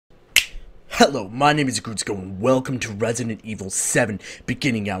Hello, my name is Rekutsko and welcome to Resident Evil 7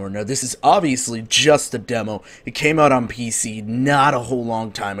 Beginning Hour. Now, this is obviously just a demo. It came out on PC not a whole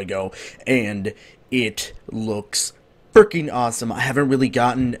long time ago, and it looks freaking awesome. I haven't really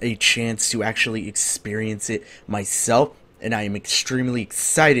gotten a chance to actually experience it myself, and I am extremely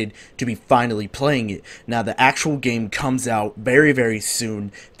excited to be finally playing it. Now, the actual game comes out very, very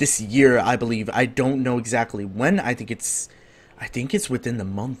soon. This year, I believe. I don't know exactly when. I think it's within the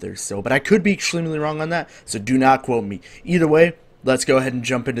month or so, but I could be extremely wrong on that, so do not quote me. Either way, let's go ahead and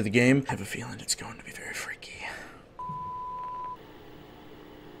jump into the game. I have a feeling it's going to be very freaky.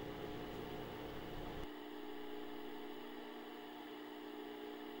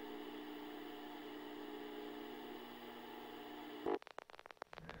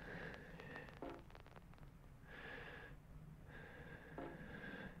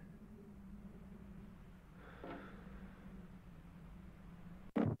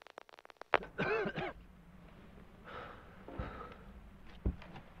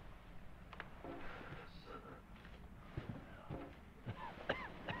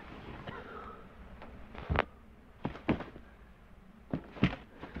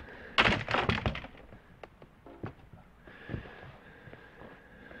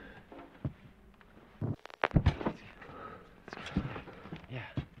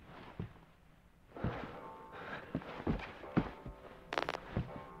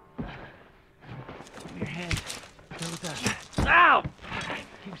 Your hand. Go with us. Ow!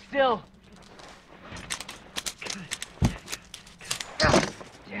 Keep still.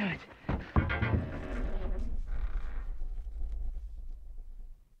 Damn it.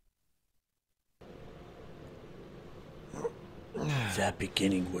 That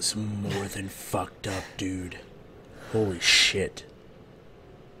beginning was more than fucked up, dude. Holy shit.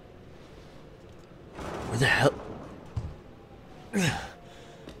 Where the hell?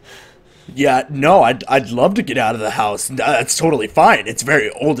 Yeah, no, I'd love to get out of the house. That's totally fine. It's very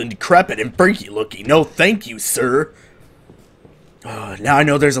old and decrepit and freaky looking. No, thank you, sir. Now I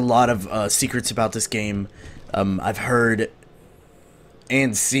know there's a lot of secrets about this game. I've heard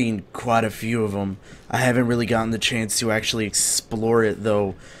and seen quite a few of them. I haven't really gotten the chance to actually explore it,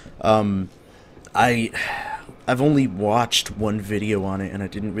 though. I've only watched one video on it, and I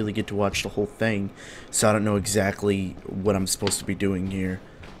didn't really get to watch the whole thing, so I don't know exactly what I'm supposed to be doing here.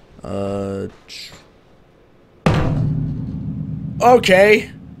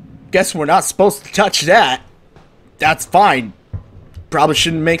 Okay. Guess we're not supposed to touch that. That's fine. Probably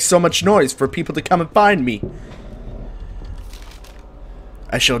shouldn't make so much noise for people to come and find me.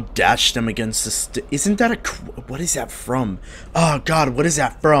 I shall dash them against the isn't that a what is that from? Oh god, what is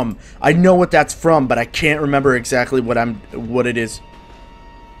that from? I know what that's from, but I can't remember exactly what it is.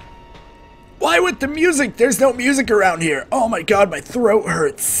 Why with the music? There's no music around here. Oh my god, my throat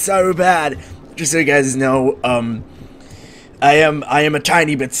hurts so bad. Just so you guys know, I am a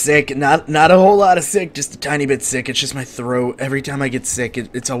tiny bit sick. Not a whole lot of sick, just a tiny bit sick. It's just my throat. Every time I get sick,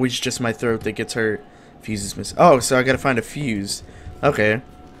 it's always just my throat that gets hurt. Fuse is missing. Oh, so I gotta find a fuse. Okay.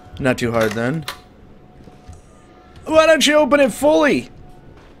 Not too hard then. Why don't you open it fully?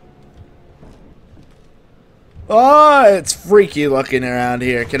 Oh, it's freaky looking around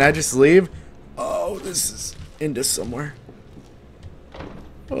here. Can I just leave? Oh, this is into somewhere.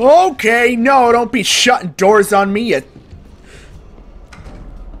 Okay, no, don't be shutting doors on me,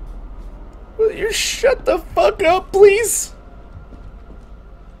 Will you shut the fuck up, please?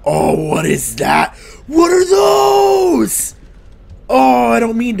 Oh, what is that? What are those? Oh, I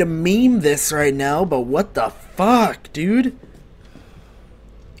don't mean to meme this right now, but what the fuck, dude?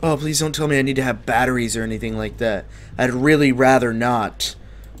 Oh, please don't tell me I need to have batteries or anything like that. I'd really rather not.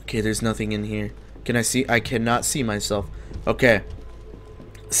 Okay, there's nothing in here. Can I see? I cannot see myself. Okay.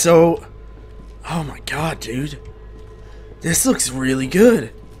 So, oh my god, dude. This looks really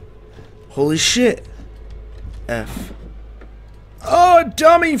good. Holy shit. F. Oh, a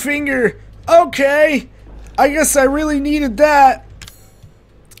dummy finger. Okay. I guess I really needed that.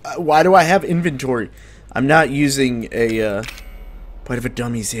 Why do I have inventory? I'm not using a, part of a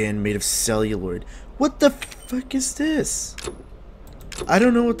dummy's hand made of celluloid. What the fuck is this? I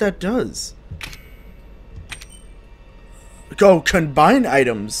don't know what that does. Go combine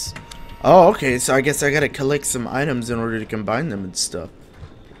items. Oh, okay, so I guess I gotta collect some items in order to combine them and stuff.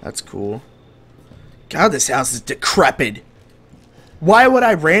 That's cool. God, this house is decrepit. Why would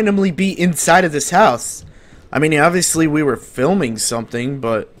I randomly be inside of this house? I mean, obviously we were filming something,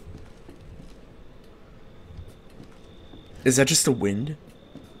 but... Is that just the wind?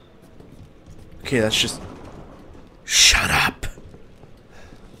 Okay, that's just... Shut up!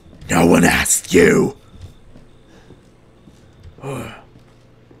 No one asked you!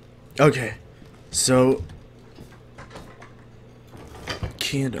 Okay. So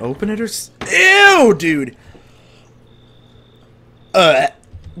can't open it or ew, dude.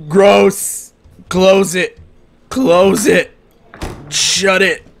 Gross. Close it. Close it. Shut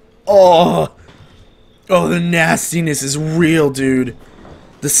it. Oh. Oh, the nastiness is real, dude.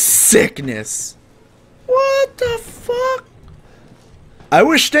 The sickness. What the fuck? I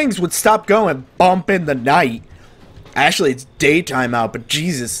wish things would stop going bump in the night. Actually, it's daytime out, but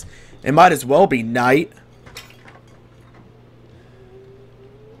Jesus, it might as well be night.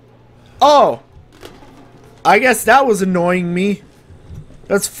 Oh. I guess that was annoying me.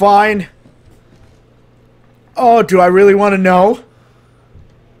 That's fine. Oh, do I really want to know?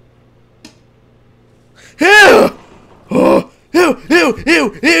 Ew! Oh, ew, ew,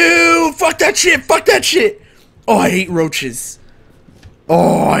 ew, ew! Fuck that shit! Fuck that shit! Oh, I hate roaches.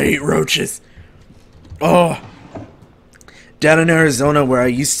 Oh, I hate roaches. Oh. Down in Arizona, where I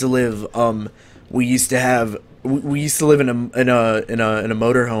used to live, we used to have we used to live in a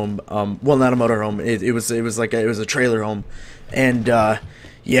motorhome. Well, not a motorhome. It was a trailer home, and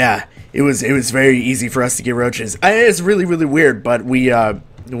yeah, it was very easy for us to get roaches. It's really really weird, but we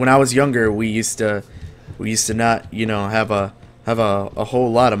when I was younger, we used to not have a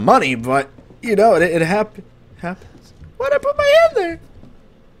whole lot of money, but it happens. Why'd I put my hand there?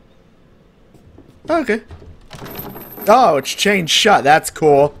 Okay. Oh, it's chained shut. That's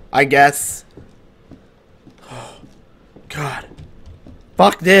cool, I guess. Oh, God.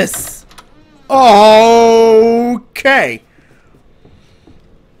 Fuck this. Okay.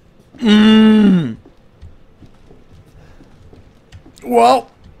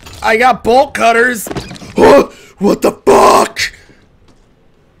 Well, I got bolt cutters. Oh, what the fuck?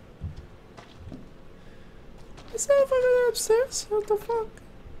 Is that fucking upstairs? What the fuck?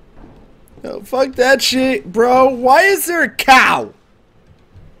 Oh, fuck that shit, bro. Why is there a cow?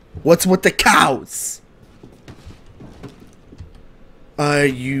 What's with the cows?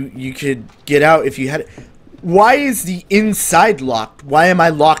 You could get out if you had it. Why is the inside locked? Why am I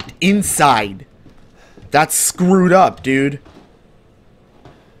locked inside? That's screwed up, dude.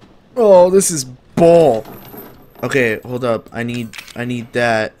 Oh, this is bull. Okay, hold up. I need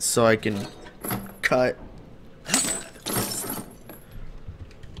that so I can cut.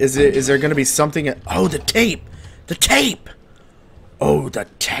 Is there gonna be something? Oh, the tape! The tape! Oh, the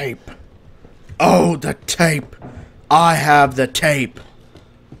tape! Oh, the tape! I have the tape!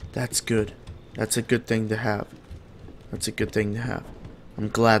 That's good. That's a good thing to have. That's a good thing to have. I'm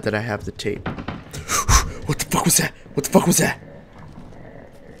glad that I have the tape. What the fuck was that? What the fuck was that?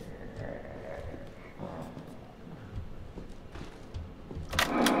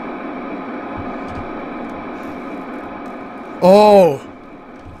 Oh!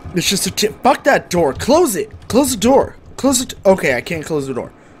 It's just a tip. Fuck that door. Close it. Close the door. Close it. Okay, I can't close the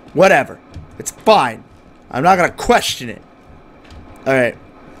door. Whatever. It's fine. I'm not gonna question it. Alright.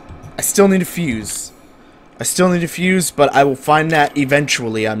 I still need a fuse. I still need a fuse, but I will find that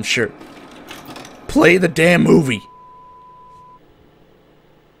eventually, I'm sure. Play the damn movie.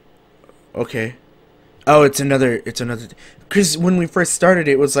 Okay. Oh, it's another. Because when we first started,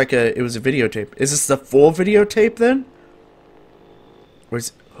 it was a videotape. Is this the full videotape then?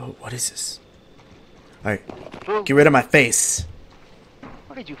 Where's? Oh, what is this? Alright. Get rid of my face.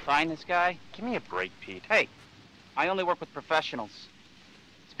 Where did you find this guy? Give me a break, Pete. Hey, I only work with professionals.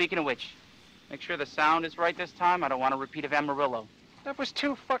 Speaking of which, make sure the sound is right this time. I don't want a repeat of Amarillo. That was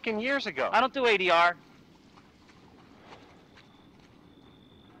 2 fucking years ago. I don't do ADR.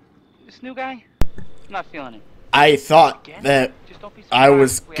 This new guy? I'm not feeling it. I thought that I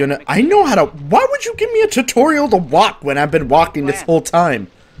was gonna. I know how to. Why would you give me a tutorial to walk when I've been walking this whole time?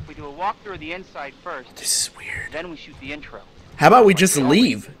 We do a walkthrough of the inside first. This is weird. Then we shoot the intro. How about we just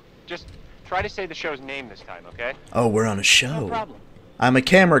leave? Just try to say the show's name this time, okay? Oh, we're on a show. No problem. I'm a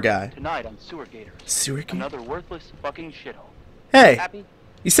camera guy. Tonight on Sewer Gators. Sewer Gators? Another worthless fucking shithole. Hey, Happy?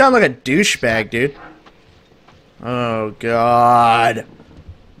 you sound like a douchebag, dude. Oh, God.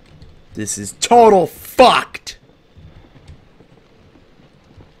 This is total fucked.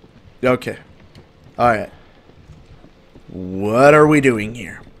 Okay. Alright. What are we doing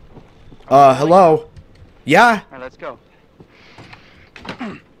here? Hello? Yeah? Alright, let's go.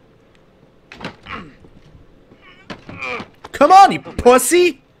 Come on, you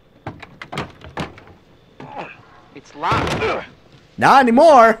pussy! It's locked. Not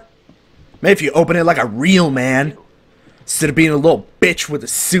anymore. Maybe if you open it like a real man. Instead of being a little bitch with a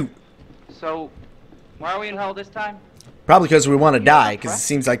suit. So, why are we in hell this time? Probably because we want to die, because it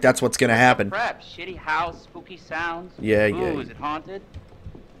seems like that's what's gonna happen. Prep, shitty house, spooky sounds. Yeah, Ooh, yeah. is it haunted?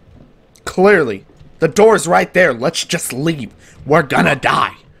 Clearly. The door's right there. Let's just leave. We're gonna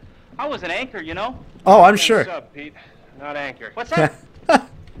die. I was an anchor, you know? Oh, I'm sure. Sub, Pete. Not anchor. What's that?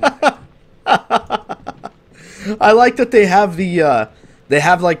 I like that they have the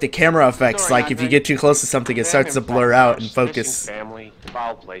like the camera effects. Sorry, Like if you Andre. get too close to something, it starts to blur out and focus. Family,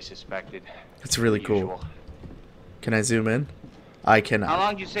 foul play suspected. It's really cool. Usual. Can I zoom in? I How cannot.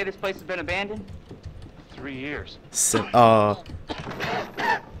 long do you say this place has been abandoned? 3 years.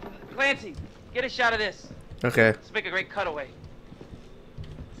 Clancy, get a shot of this. Okay. Let's make a great cutaway.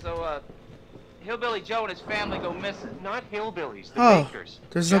 So, Hillbilly Joe and his family go missing. Not hillbillies, the Oh, Bakers.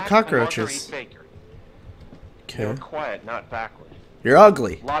 there's no Jack and cockroaches. Marguerite Baker. They were Okay. quiet, not backward. You're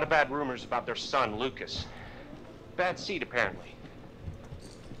ugly. A lot of bad rumors about their son, Lucas. Bad seed, apparently.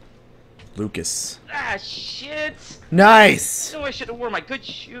 Lucas. Ah, shit. Nice. No, I should have worn my good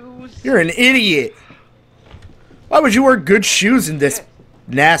shoes. You're an idiot. Why would you wear good shoes in this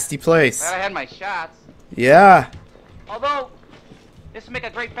nasty place? Glad I had my shots. Yeah. Although, this would make a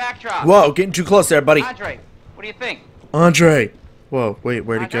great backdrop. Whoa, getting too close there, buddy. Andre, what do you think? Andre. Whoa, wait,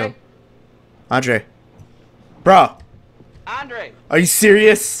 where'd he Andre? go? Andre. Bro, Andre! are you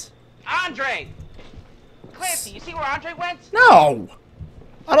serious? Andre! Clancy, you see where Andre went? No.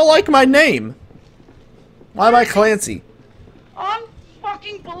 I don't like my name. Why am I Clancy?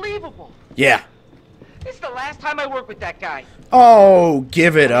 Unfucking believable. Yeah. This is the last time I work with that guy. Oh,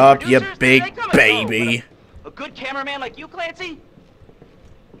 give it up, you Producers, big they come and go, baby. but a good cameraman like you, Clancy,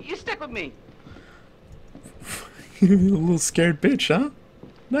 you stick with me. A little scared bitch, huh?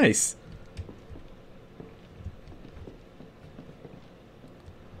 Nice.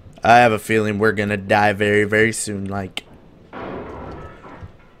 I have a feeling we're gonna die very, very soon, like.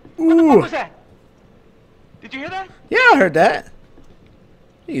 What the Ooh. fuck was that? Did you hear that? Yeah, I heard that.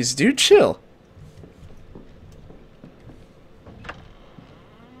 Jeez, dude, chill.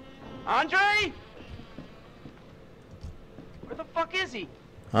 Andre? Where the fuck is he?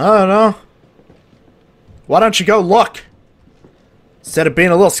 I don't know. Why don't you go look? Instead of being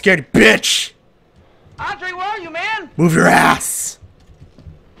a little scaredy bitch. Andre, where are you, man? Move your ass.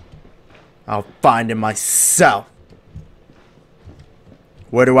 I'll find him myself.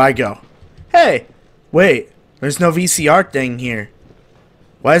 Where do I go? Hey, wait. There's no VCR thing here.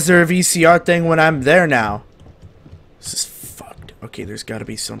 Why is there a VCR thing when I'm there now? This is fucked. Okay, there's gotta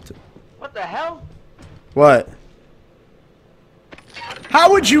be something. What the hell? What?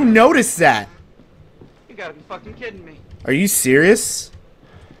 How would you notice that? You gotta be fucking kidding me. Are you serious?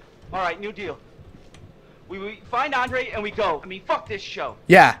 Alright, new deal. We find Andre and we go. I mean, fuck this show.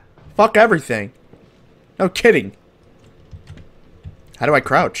 Yeah. Fuck everything. No kidding. How do I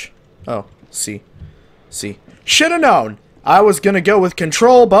crouch? Oh, see. See. Should've known. I was gonna go with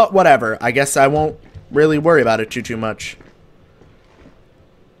control, but whatever. I guess I won't really worry about it too much.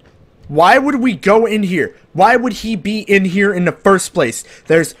 Why would we go in here? Why would he be in here in the first place?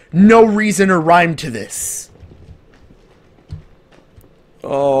 There's no reason or rhyme to this.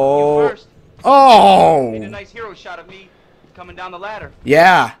 Oh. You first. Made a Oh. nice hero shot of me coming down the ladder.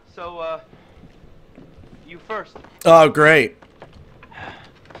 Yeah. So, you first. Oh, great.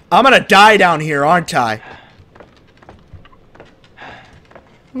 I'm gonna die down here, aren't I?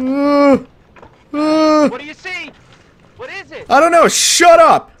 What do you see? What is it? I don't know. Shut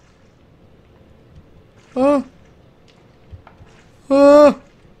up.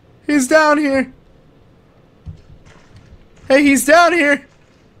 He's down here. Hey, he's down here.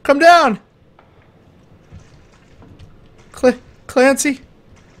 Come down. Clancy.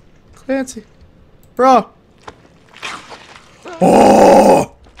 Clancy. Bro.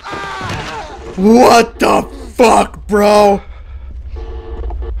 Oh! What the fuck, bro?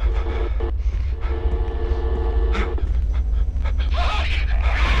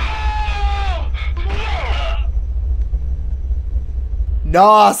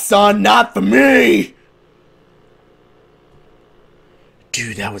 Nah, son, not for me!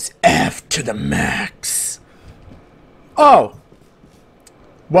 Dude, that was F to the max. Oh.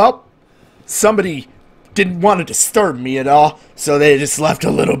 Well, somebody didn't want to disturb me at all, so they just left a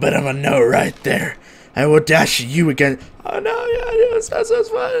little bit of a note right there. I will dash you against... Oh, no, yeah, that's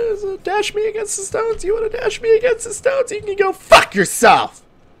fine. Dash me against the stones. You want to dash me against the stones? You can go fuck yourself.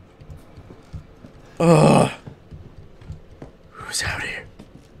 Ugh. Who's out here?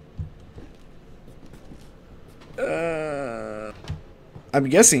 I'm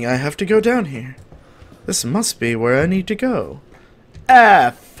guessing I have to go down here. This must be where I need to go.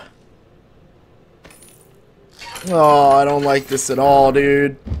 F! Oh, I don't like this at all,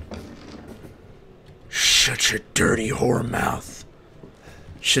 dude. Shut your dirty whore mouth.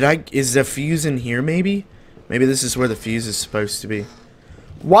 Should I... Is the fuse in here, maybe? Maybe this is where the fuse is supposed to be.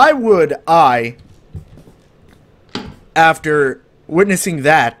 Why would I, after witnessing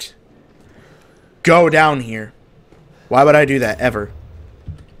that, go down here. Why would I do that ever?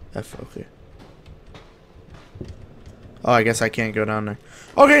 F, okay. Oh, I guess I can't go down there.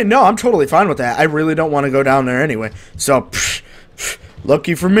 Okay, no, I'm totally fine with that. I really don't want to go down there anyway. So,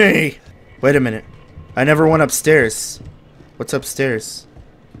 lucky for me. Wait a minute. I never went upstairs. What's upstairs?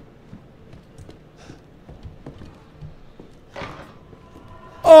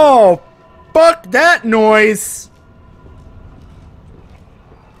 Oh, fuck that noise.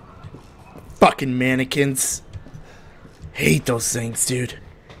 Fucking mannequins. Hate those things, dude.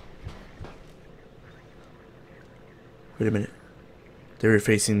 Wait a minute. They were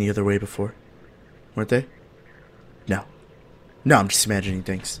facing the other way before, weren't they? No. No, I'm just imagining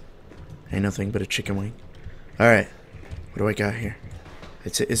things. Ain't nothing but a chicken wing. Alright. What do I got here?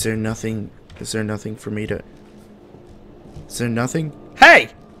 Is there nothing for me to... Is there nothing? Hey!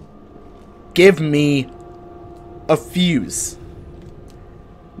 Give me a fuse.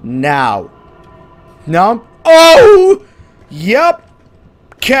 Now. No? Oh! Yep.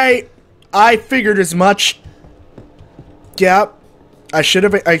 Okay. I figured as much. Yep. I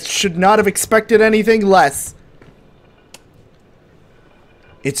should not have expected anything less.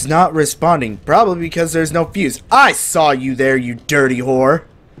 It's not responding. Probably because there's no fuse. I saw you there, you dirty whore.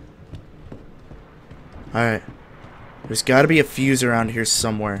 Alright. There's gotta be a fuse around here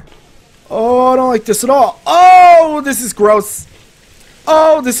somewhere. Oh, I don't like this at all. Oh, this is gross.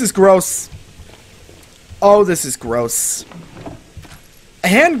 Oh, this is gross. Oh, this is gross.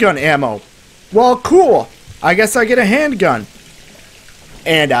 Handgun ammo. Well, cool. I guess I get a handgun.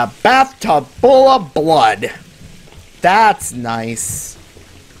 And a bathtub full of blood. That's nice.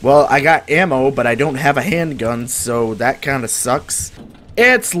 Well, I got ammo, but I don't have a handgun, so that kind of sucks.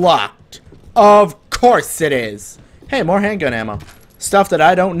 It's locked. Of course it is. Hey, more handgun ammo. Stuff that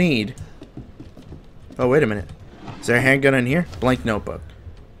I don't need. Oh, wait a minute. Is there a handgun in here? Blank notebook.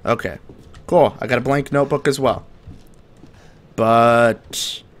 Okay. Cool. I got a blank notebook as well.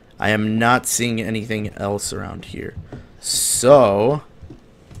 But I am not seeing anything else around here. So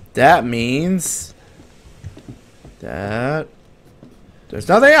that means that there's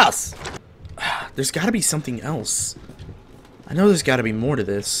nothing else. There's got to be something else. I know there's got to be more to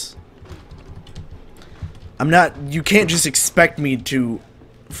this. You can't just expect me to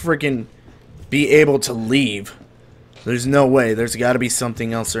freaking be able to leave. There's no way. There's got to be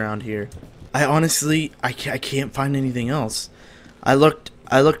something else around here. I honestly, I can't find anything else. I looked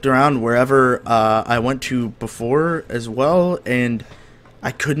around wherever I went to before as well, and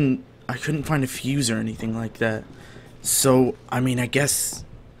I couldn't find a fuse or anything like that. So, I mean, I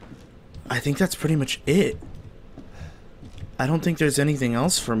think that's pretty much it. I don't think there's anything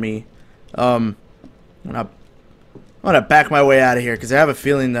else for me. I'm gonna back my way out of here because I have a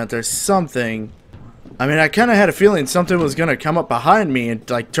feeling that there's something. I mean, I kind of had a feeling something was gonna come up behind me and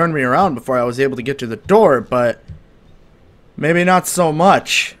like turn me around before I was able to get to the door, but maybe not so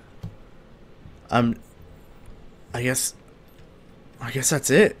much. I guess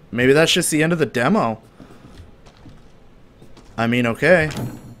that's it. Maybe that's just the end of the demo. I mean, okay.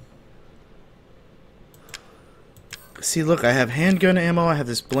 See, look, I have handgun ammo, I have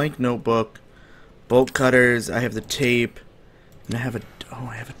this blank notebook, bolt cutters, I have the tape, and I have a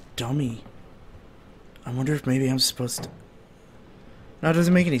dummy. I wonder if maybe I'm supposed to... No, it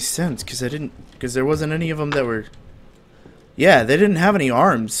doesn't make any sense, because there wasn't any of them that were... Yeah, they didn't have any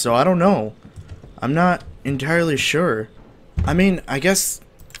arms, so I don't know. I'm not entirely sure. I mean, I guess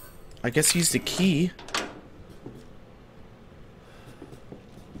use the key.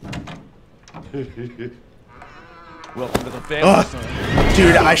 Welcome to the family, son.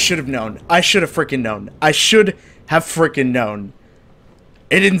 Dude, I should have known. I should have freaking known. I should have freaking known.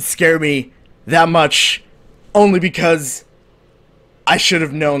 It didn't scare me that much, only because I should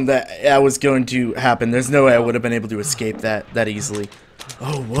have known that that was going to happen. There's no way I would have been able to escape that easily.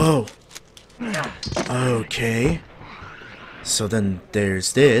 Oh, whoa. Okay. So then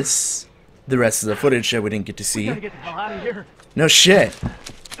there's this. The rest of the footage that we didn't get to see. We gotta get the hell out of here. No shit.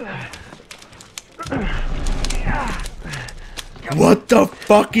 What the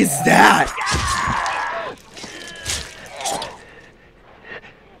fuck is that?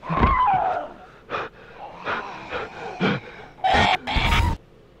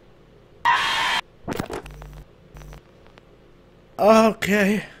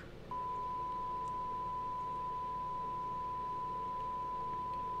 Okay.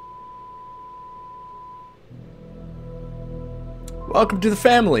 Welcome to the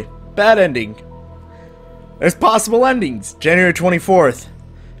family. Bad ending. There's possible endings. January 24th.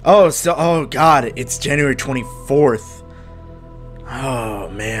 Oh god, it's January 24th. Oh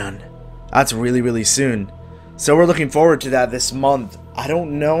man. That's really, really soon. So we're looking forward to that this month. I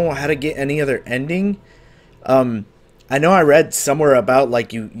don't know how to get any other ending. I know I read somewhere about,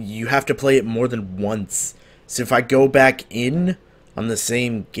 like, you have to play it more than once. So if I go back in on the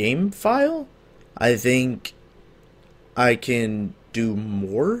same game file, I think I can do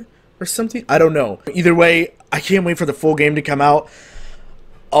more or something. I don't know. Either way, I can't wait for the full game to come out.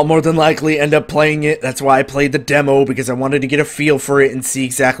 I'll more than likely end up playing it. That's why I played the demo, because I wanted to get a feel for it and see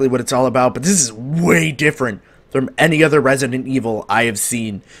exactly what it's all about. But this is way different from any other Resident Evil I have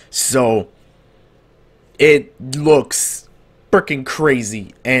seen. So it looks freaking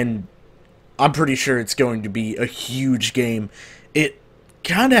crazy, and I'm pretty sure it's going to be a huge game. It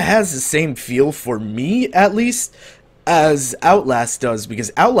kind of has the same feel, for me at least, as Outlast does,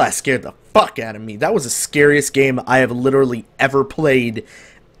 because Outlast scared the fuck out of me. That was the scariest game I have literally ever played,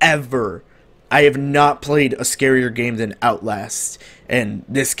 ever. I have not played a scarier game than Outlast, and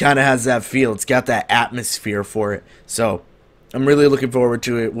this kind of has that feel. It's got that atmosphere for it, so I'm really looking forward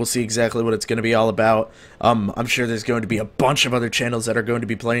to it. We'll see exactly what it's going to be all about. I'm sure there's going to be a bunch of other channels that are going to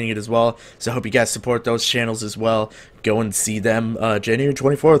be playing it as well, so I hope you guys support those channels as well. Go and see them January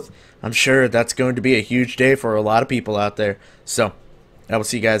 24th. I'm sure that's going to be a huge day for a lot of people out there. So I will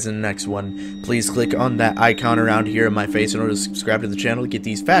see you guys in the next one. Please click on that icon around here in my face in order to subscribe to the channel to get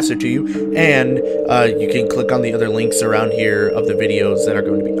these faster to you. And you can click on the other links around here of the videos that are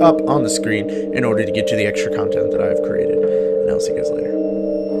going to be up on the screen in order to get to the extra content that I've created. And I'll see you guys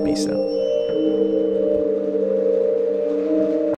later. Peace out.